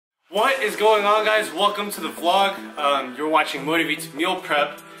What is going on, guys? Welcome to the vlog. You're watching Motivate's Meal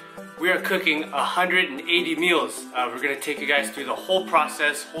Prep. We are cooking 180 meals. We're gonna take you guys through the whole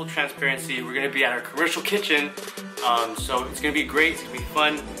process, whole transparency. We're gonna be at our commercial kitchen, so it's gonna be great. It's gonna be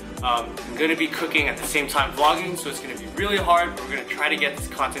fun. I'm gonna be cooking at the same time vlogging, so it's gonna be really hard. But we're gonna try to get this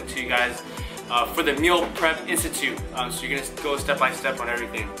content to you guys for the Meal Prep Institute. So you're gonna go step by step on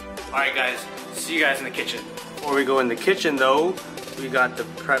everything. All right, guys. See you guys in the kitchen. Before we go in the kitchen, though, we got the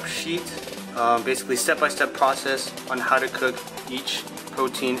prep sheet, basically step-by-step process on how to cook each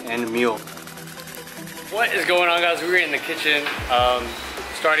protein and meal. What is going on, guys? We're in the kitchen,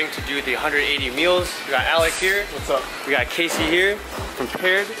 starting to do the 180 meals. We got Alec here. What's up? We got Casey here from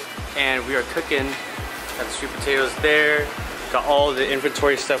Paired, and we are cooking. Got the sweet potatoes there. Got all the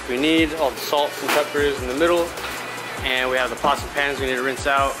inventory stuff we need, all the salts and peppers in the middle, and we have the pots and pans we need to rinse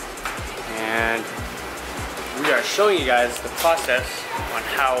out, and we are showing you guys the process on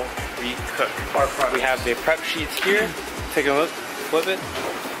how we cook. We have the prep sheets here. Take a look, flip it.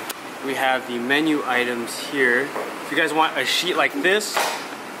 We have the menu items here. If you guys want a sheet like this,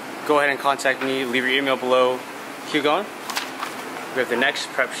 go ahead and contact me, leave your email below. Keep going. We have the next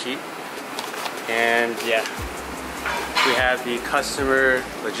prep sheet. And yeah, we have the customer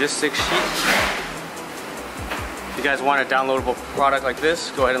logistics sheet. If you guys want a downloadable product like this,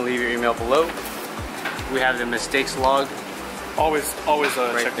 go ahead and leave your email below. We have the mistakes log. Always right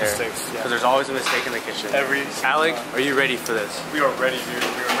check there. mistakes. Because there's always a mistake in the kitchen. Alec, are you ready for this? We are ready, dude.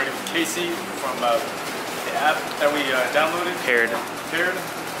 We are ready with Casey from the app that we downloaded. Paired.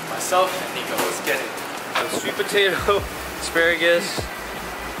 Myself and Nico. Let's get it. Sweet potato, asparagus,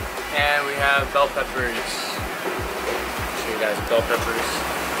 and we have bell peppers. Show you guys bell peppers.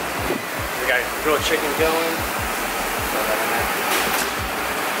 We got grilled chicken going.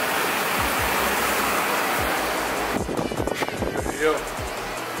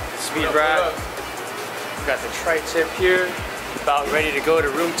 Speed wrap. We got the tri-tip here, about ready to go to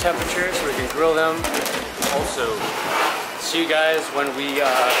room temperature so we can grill them. Also, see you guys when we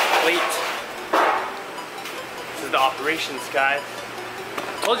plate. This is the operations guide.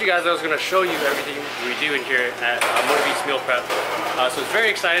 I told you guys I was going to show you everything we do in here at Motivate's Meal Prep. So it's very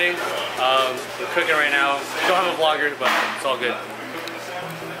exciting. We're cooking right now. Don't have a vlogger, but it's all good.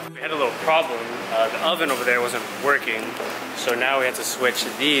 We had a little problem. The oven over there wasn't working, so now we had to switch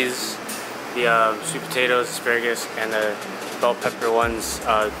these, the sweet potatoes, asparagus, and the bell pepper ones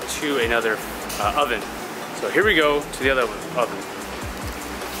to another oven. So here we go to the other oven.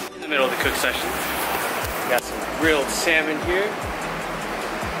 In the middle of the cook session, we got some grilled salmon here,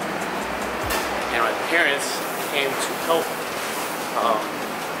 and my parents came to help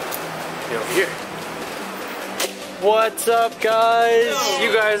over here. What's up, guys? Hello.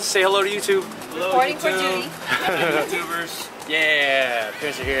 You guys say hello to YouTube. Hello, Reporting YouTube. for Judy. YouTubers. Yeah,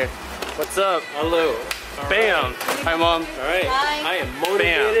 parents are here. What's up? Hello. Bam. Hi, Mom. All right. Hi. I am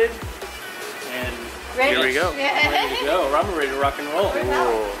motivated and Ready? Here we go. ready to go. I'm ready to rock and roll.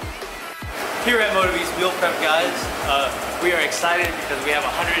 Ooh. Here at Motivate's Meal Prep, guys, we are excited because we have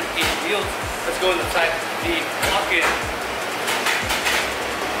 180 meals. Let's go inside the walk-in.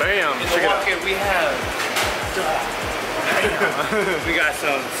 Bam. In the walk-in, we have. We got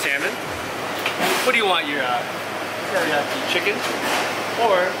some salmon. What do you want? Your teriyaki chicken,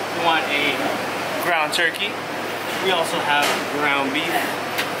 or you want a ground turkey? We also have ground beef,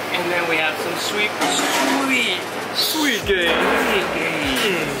 and then we have some sweet game.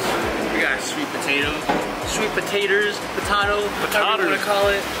 We got sweet potatoes, whatever you want to call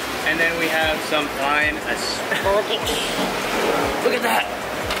it, and then we have some fine asparagus. Look at that.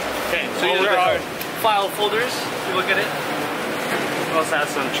 Okay, so these are our file folders. If you look at it. We also have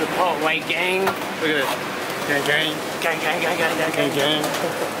some Chipotle gang. Look at this. Gang.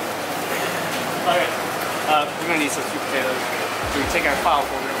 Alright, we're gonna need some sweet potatoes. So we take our file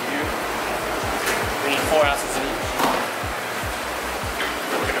folder over here. We need 4 ounces in each.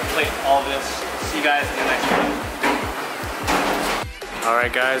 We're gonna plate all this. See you guys in the next one.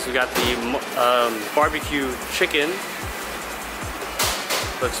 Alright, guys, we got the barbecue chicken.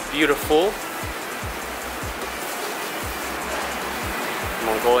 Looks beautiful.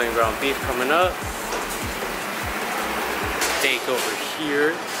 Mongolian ground beef coming up. Steak over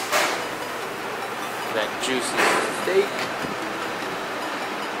here. That juicy steak.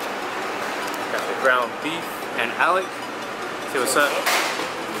 Got the ground beef and Alec. See what's up.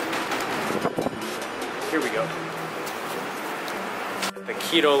 Here we go. The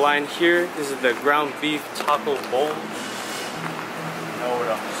keto line here. This is the ground beef taco bowl. Know what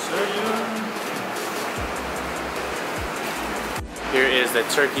I'm saying? Here is the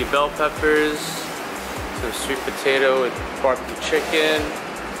turkey bell peppers, some sweet potato with barbecue chicken,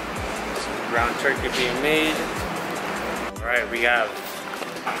 ground turkey being made. All right, we have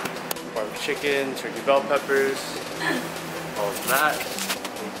barbecue chicken, turkey bell peppers, all of that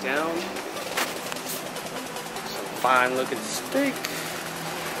laid down. Some fine looking steak.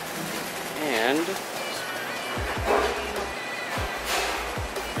 And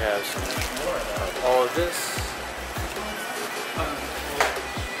we have some, all of this.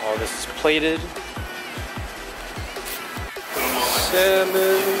 All this is plated.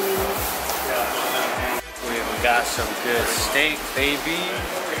 Salmon. We've got some good steak, baby.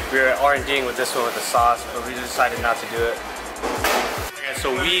 We were R&Ding with this one with the sauce, but we decided not to do it. Okay,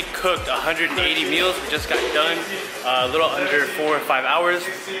 so we cooked 180 meals. We just got done. A little under 4 or 5 hours.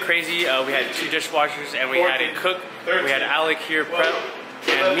 Crazy. We had 2 dishwashers and we had a cook. We had Alec here prep.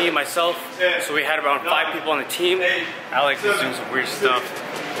 And me, myself, so we had around 5 people on the team. Alex is doing some weird stuff.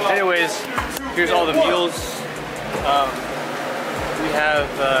 Anyways, here's all the meals. We have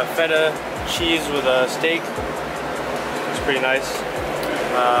feta cheese with a steak. It's pretty nice.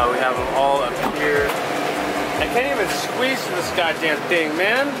 We have them all up here. I can't even squeeze through this goddamn thing,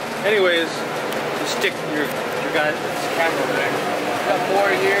 man. Anyways, you stick your guys' camera there. Got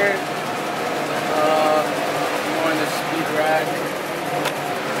more here. More in the speed rack.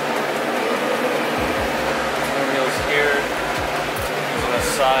 Here on the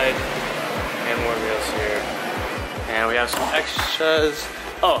side and more meals here, and we have some extras.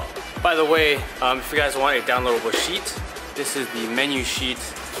 Oh, by the way, if you guys want a downloadable sheet, this is the menu sheet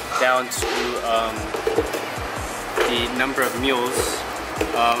down to the number of meals.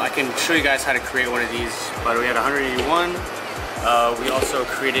 I can show you guys how to create one of these, but we had 181. We also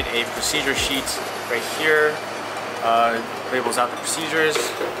created a procedure sheet right here, labels out the procedures,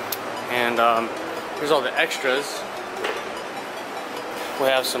 and here's all the extras. We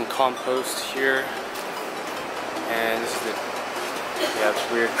have some compost here, and this is the, yeah, it's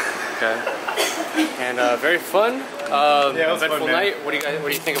weird. Okay, and very fun. Yeah, eventful night. What do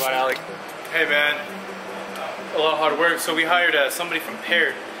you think about Alec? Hey man, a lot of hard work. So we hired somebody from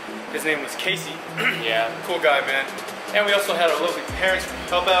Paired. His name was Casey. Yeah, cool guy, man. And we also had our lovely parents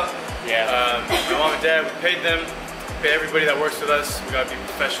help out. Yeah. My mom and dad, we paid them. Pay everybody that works with us. We gotta be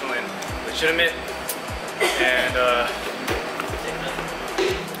professional and legitimate. And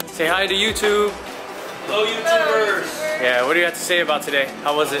say hi to YouTube. Hello, YouTubers. Yeah, what do you have to say about today?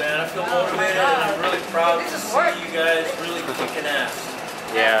 How was it? Man, I feel motivated and I'm really proud to see you guys really kicking ass.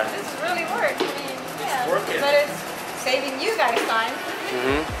 Yeah. This is really work. I mean, yeah. It's working. But it's saving you guys time.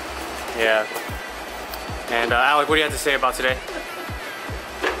 Yeah. And Alec, what do you have to say about today?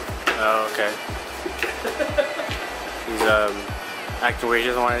 Oh, okay. He's acting weird. He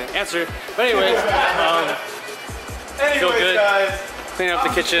doesn't want to answer. But anyways, feel good. Guys, cleaning up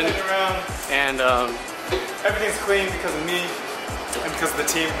the kitchen, and everything's clean because of me and because of the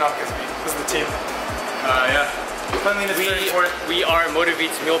team, not because of me, because of the team. Yeah. Cleanliness is very important. We are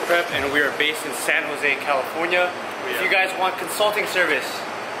Motivates Meal Prep, and we are based in San Jose, California. If you guys want consulting service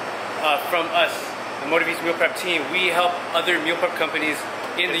from us, the Motivates Meal Prep team, we help other meal prep companies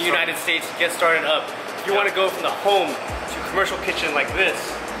in the United States get started up. If you want to go from the home to commercial kitchen like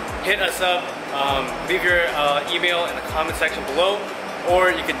this, hit us up. Leave your email in the comment section below,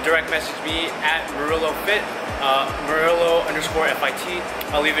 or you can direct message me at MurilloFit, Murillo_FIT.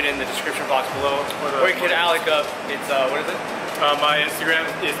 I'll leave it in the description box below. Or you can hit Alec up. It's what is it? My Instagram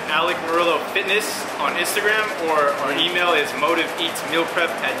is Alec Murillo Fitness on Instagram, or our email is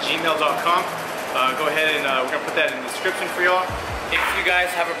motiveeatsmealprep@gmail.com. Go ahead and we're gonna put that in the description for y'all. If you guys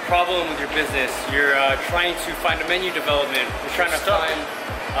have a problem with your business, you're trying to find a menu development, you're trying to find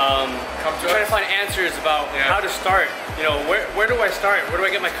trying to find answers about how to start. You know, where do I start? Where do I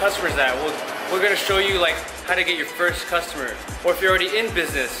get my customers at? Well, we're gonna show you like how to get your first customer. Or if you're already in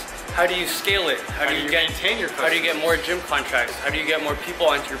business, how do you scale it? How do you maintain your customers? How do you get more gym contracts? How do you get more people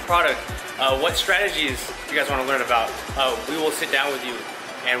onto your product? What strategies do you guys want to learn about? We will sit down with you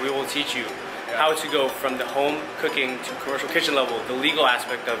and we will teach you how to go from the home cooking to commercial kitchen level, the legal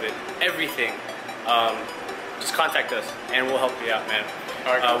aspect of it, everything. Just contact us and we'll help you out, man.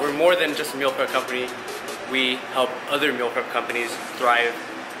 We're more than just a meal prep company. We help other meal prep companies thrive,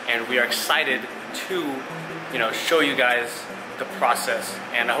 and we are excited to, you know, show you guys the process.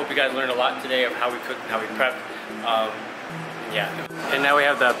 And I hope you guys learned a lot today of how we cook and how we prep. Yeah. And now we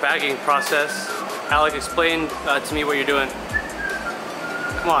have the bagging process. Alec, explain to me what you're doing.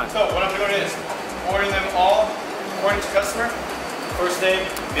 Come on. So what I'm doing is ordering them all according to customer. First name,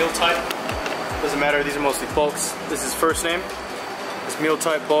 meal type. Doesn't matter, these are mostly bulks. This is first name. This meal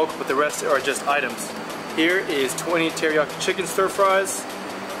type bulk, but the rest are just items. Here is 20 teriyaki chicken stir fries.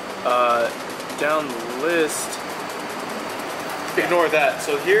 Down the list, ignore that.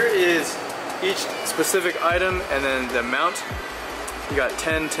 So here is each specific item and then the amount. You got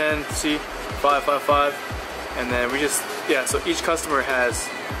 10, 10, see, 5, 5, 5. And then we just, yeah, so each customer has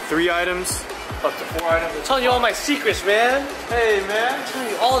 3 items, up to 4 items. I'm telling you all my secrets, man. Hey man, I'm telling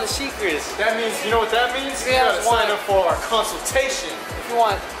you all the secrets. that means, you know what that means? You Yeah, gotta sign up for our consultation. If you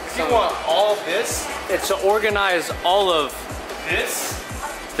want, If you want all this, it's to organize all of this,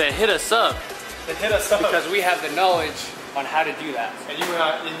 then hit us up then hit us up. because we have the knowledge on how to do that. And you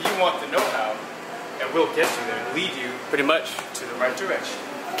want the know-how, and we'll get you there and lead you Pretty much. to the right direction.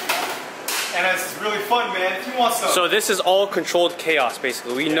 And it's really fun, man. If you want some. So this is all controlled chaos,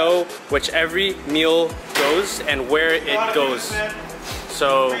 basically. We know which every meal goes and where it goes.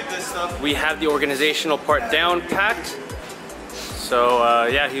 So we have the organizational part down packed. So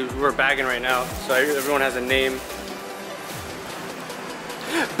yeah, we're bagging right now. So everyone has a name.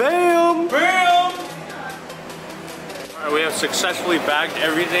 Bam! Bam! Alright, we have successfully bagged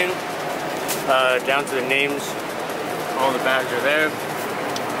everything down to the names. All the bags are there.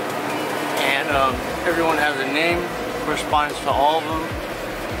 And everyone has a name, corresponds to all of them.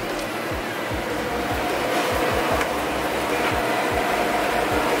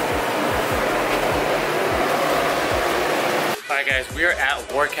 Alright guys, we are at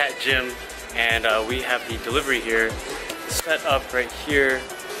Warcat Gym and we have the delivery here set up right here.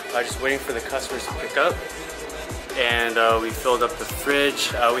 Just waiting for the customers to pick up. And we filled up the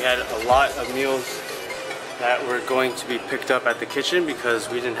fridge. We had a lot of meals that were going to be picked up at the kitchen because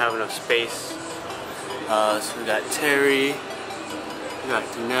we didn't have enough space. So we got Terry, we got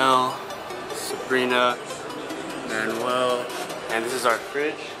Danelle, Sabrina, Manuel, and this is our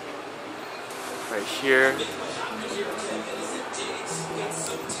fridge right here.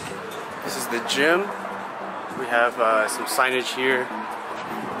 This is the gym. We have some signage here.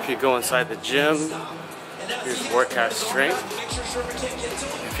 If you go inside the gym, here's Warcat Strength.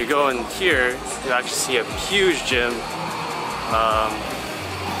 If you go in here, you'll actually see a huge gym.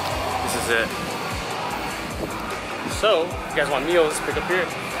 This is it. So, if you guys want meals, pick up here.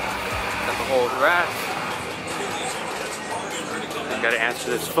 Got the whole rack. I gotta answer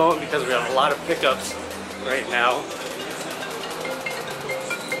this phone because we have a lot of pickups right now.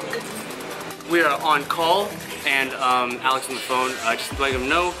 We are on call and Alex on the phone, just letting him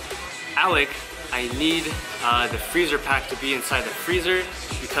know, Alec, I need the freezer pack to be inside the freezer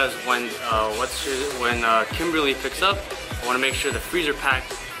because when Kimberly picks up, I want to make sure the freezer pack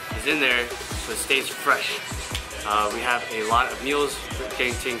is in there so it stays fresh. We have a lot of meals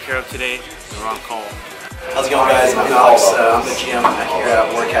getting taken care of today and we're on call. How's it going, guys? I'm Alex. I'm the GM here at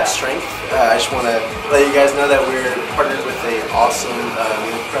Warcat Strength. I just want to let you guys know that we're partnered with an awesome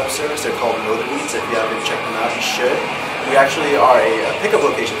meal prep service. They're called Motiveats. If you haven't checked them out, you should. We actually are a pickup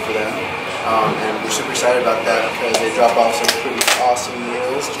location for them. And we're super excited about that because they drop off some pretty awesome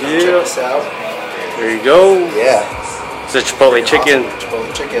meals. Check this out. There you go. Yeah. It's a Chipotle chicken. Awesome.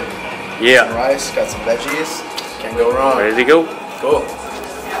 Chipotle chicken. Yeah. Some rice, got some veggies. Can't go wrong. Ready to go? Cool.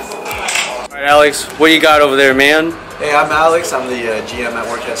 Alright Alex, what do you got over there, man? Hey, I'm Alex. I'm the GM at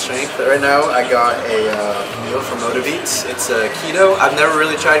Warcat Strength. Right now, I got a meal from Motiveats. It's keto. I've never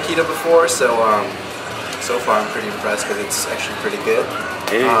really tried keto before, so so far I'm pretty impressed because it's actually pretty good.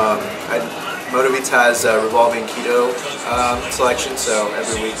 Hey. Motiveats has a revolving keto selection, so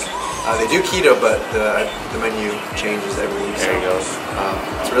every week they do keto, but the menu changes every week. There you go.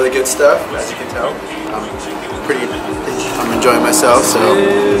 It's really good stuff, as you can tell. I'm enjoying myself, so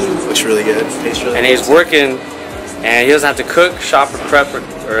looks really good. Tastes really and good. he's working, and he doesn't have to cook, shop, or prep,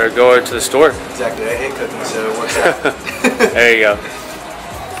 or go to the store. Exactly. I hate cooking, so it works out. There you go.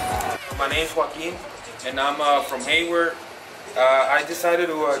 My name's Joaquin, and I'm from Hayward. I decided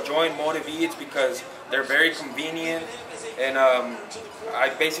to join Motiveats because they're very convenient, and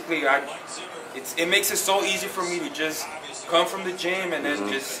it makes it so easy for me to just come from the gym and then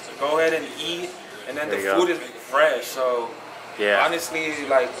just go ahead and eat, and then the food is fresh. So honestly,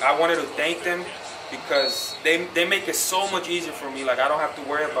 like, I wanted to thank them because they make it so much easier for me. Like, I don't have to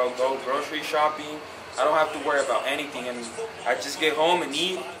worry about grocery shopping. I don't have to worry about anything, and I just get home and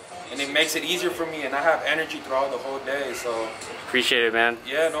eat. And it makes it easier for me, and I have energy throughout the whole day. So appreciate it, man.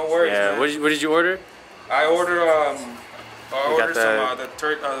 Yeah, no worries. Yeah. Man. What did you order? I ordered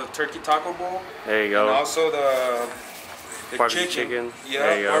some turkey taco bowl. There you go. And also the barbecue chicken. Yeah,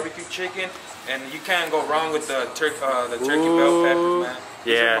 there you go. barbecue chicken. And you can't go wrong with the turkey bell peppers, man.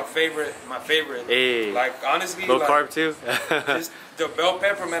 Yeah. These are my favorite. Hey. Like, honestly, low carb too. Just the bell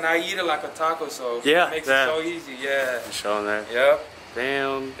pepper, man. I eat it like a taco, so yeah, it makes it so easy. Yeah. Showing that. Yep.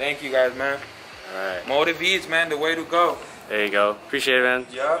 Damn. Thank you guys, man. Alright. Motiveats, man, the way to go. There you go. Appreciate it, man.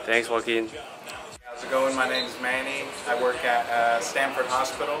 Yeah. Thanks, Joaquin. How's it going? My name is Manny. I work at Stanford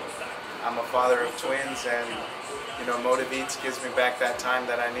Hospital. I'm a father of twins, and you know, Motiv-Eats gives me back that time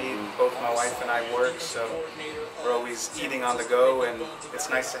that I need. Both my wife and I work, so we're always eating on the go, and it's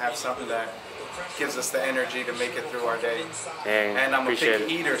nice to have something that gives us the energy to make it through our day. Dang, and I'm a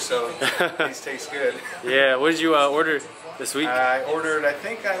picky eater, so these taste good. Yeah, what did you order this week? I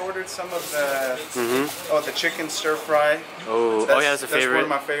think I ordered some of the the chicken stir fry. Oh, yeah, that's a favorite. That's one of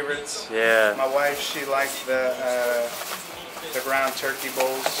my favorites. Yeah. My wife, she liked the ground turkey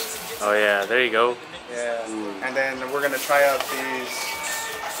bowls. Oh yeah, there you go. Yeah, and then we're gonna try out these.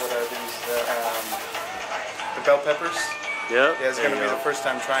 What are these? The bell peppers. Yep. Yeah, it's gonna be the first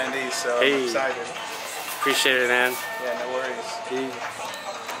time trying these, so I'm excited. Appreciate it, man. Yeah, no worries. What's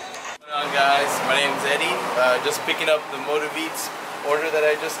going on, guys? My name's Eddie. Just picking up the Motiv-Eats order that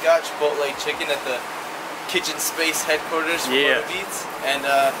I just got. Chipotle chicken at the Kitchen Space headquarters for Motiv-Eats. And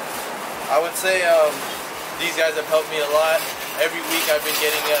I would say these guys have helped me a lot. Every week I've been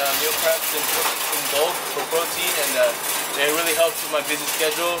getting meal preps in bulk for protein, and it really helps with my busy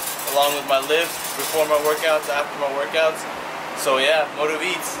schedule, along with my lifts, before my workouts, after my workouts. So yeah,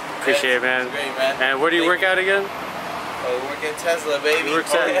 Motiv-Eats. Appreciate it, man. It's great, man. And where do you work out again? We work at Tesla, baby. You work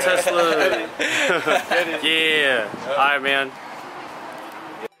at Tesla. Yeah. Alright, man.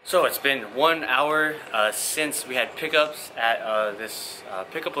 So it's been 1 hour since we had pickups at this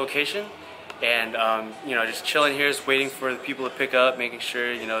pickup location. And you know, just chilling here, just waiting for the people to pick up, making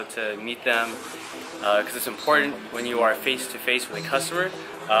sure, you know, to meet them, because it's important when you are face to face with a customer,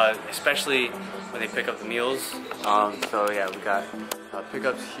 especially when they pick up the meals. So yeah, we got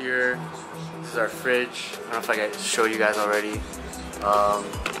pickups here. This is our fridge. I don't know if I can show you guys already.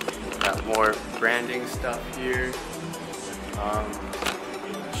 Got more branding stuff here.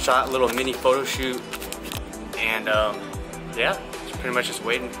 Shot a little mini photo shoot, and yeah, it's pretty much just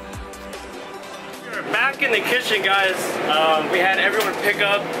waiting. We're back in the kitchen, guys. We had everyone pick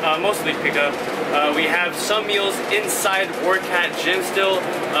up, mostly pick up. We have some meals inside WorkCat gym still.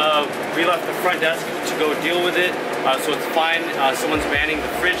 We left the front desk to go deal with it, so it's fine. Someone's manning the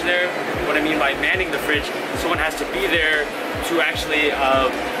fridge there. What I mean by manning the fridge, someone has to be there to actually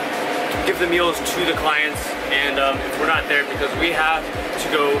give the meals to the clients, and if we're not there, because we have to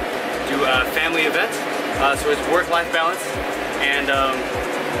go do family events, so it's work-life balance. And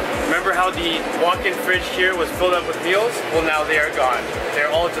remember how the walk-in fridge here was filled up with meals? Well, now they are gone.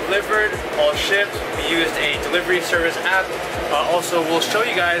 They're all delivered, all shipped. We used a delivery service app. Also, we'll show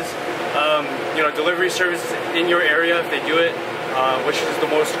you guys, you know, delivery services in your area if they do it, which is the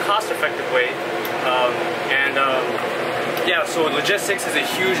most cost-effective way. Yeah, so logistics is a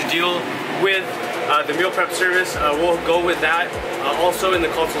huge deal with the meal prep service. We'll go with that. Also in the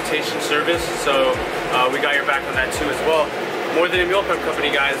consultation service, so we got your back on that too as well. More than a meal prep company,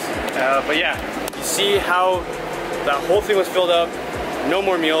 guys. But yeah, you see how that whole thing was filled up. No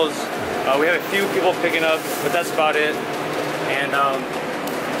more meals. We have a few people picking up, but that's about it. And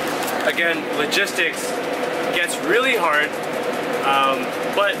again, logistics gets really hard,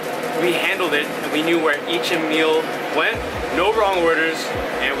 but we handled it, and we knew where each meal went. No wrong orders,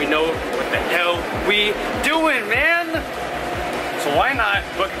 and we know what the hell we doing, man. So why not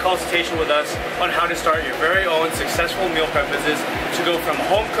book a consultation with us on how to start your very own successful meal prep business to go from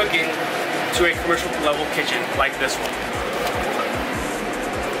home cooking to a commercial level kitchen like this one.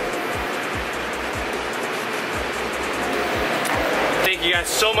 Thank you guys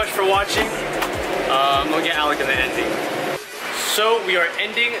so much for watching. I'm gonna get Alec in the ending. So we are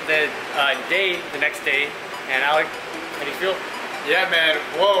ending the next day, and Alec, how do you feel? Yeah, man.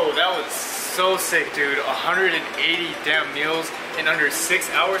 Whoa, that was so sick, dude. 180 damn meals in under 6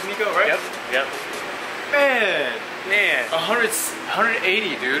 hours, Nico, right? Yep. Man.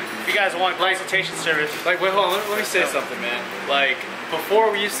 180, dude. If you guys want consultation service, like, wait, hold on. Let me say something, man. Like, before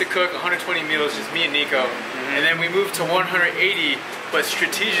we used to cook 120 meals, just me and Nico, and then we moved to 180. But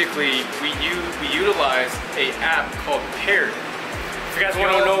strategically, we utilized an app called Paired. If you guys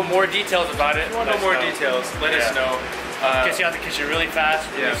want to know more details about it, let us know. Gets you out the kitchen really fast,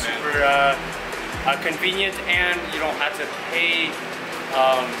 really super convenient, and you don't have to pay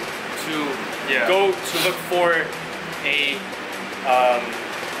to go to look for a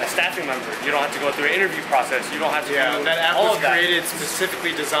staffing member. You don't have to go through an interview process. You don't have to do that app all was of that. created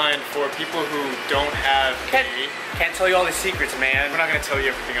specifically designed for people who don't have Can't tell you all the secrets, man. We're not going to tell you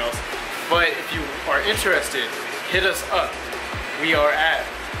everything else. But if you are interested, hit us up. We are at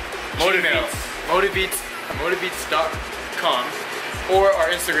Motiv-Eats.com or our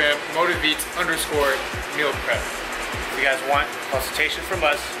Instagram, Motiv-Eats_meal prep. If you guys want consultation from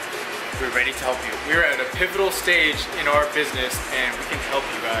us, we're ready to help you. We're at a pivotal stage in our business, and we can help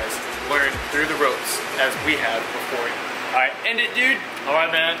you guys learn through the ropes as we have before you. Alright, end it, dude.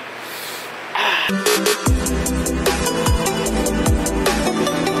 Alright, man. Yeah.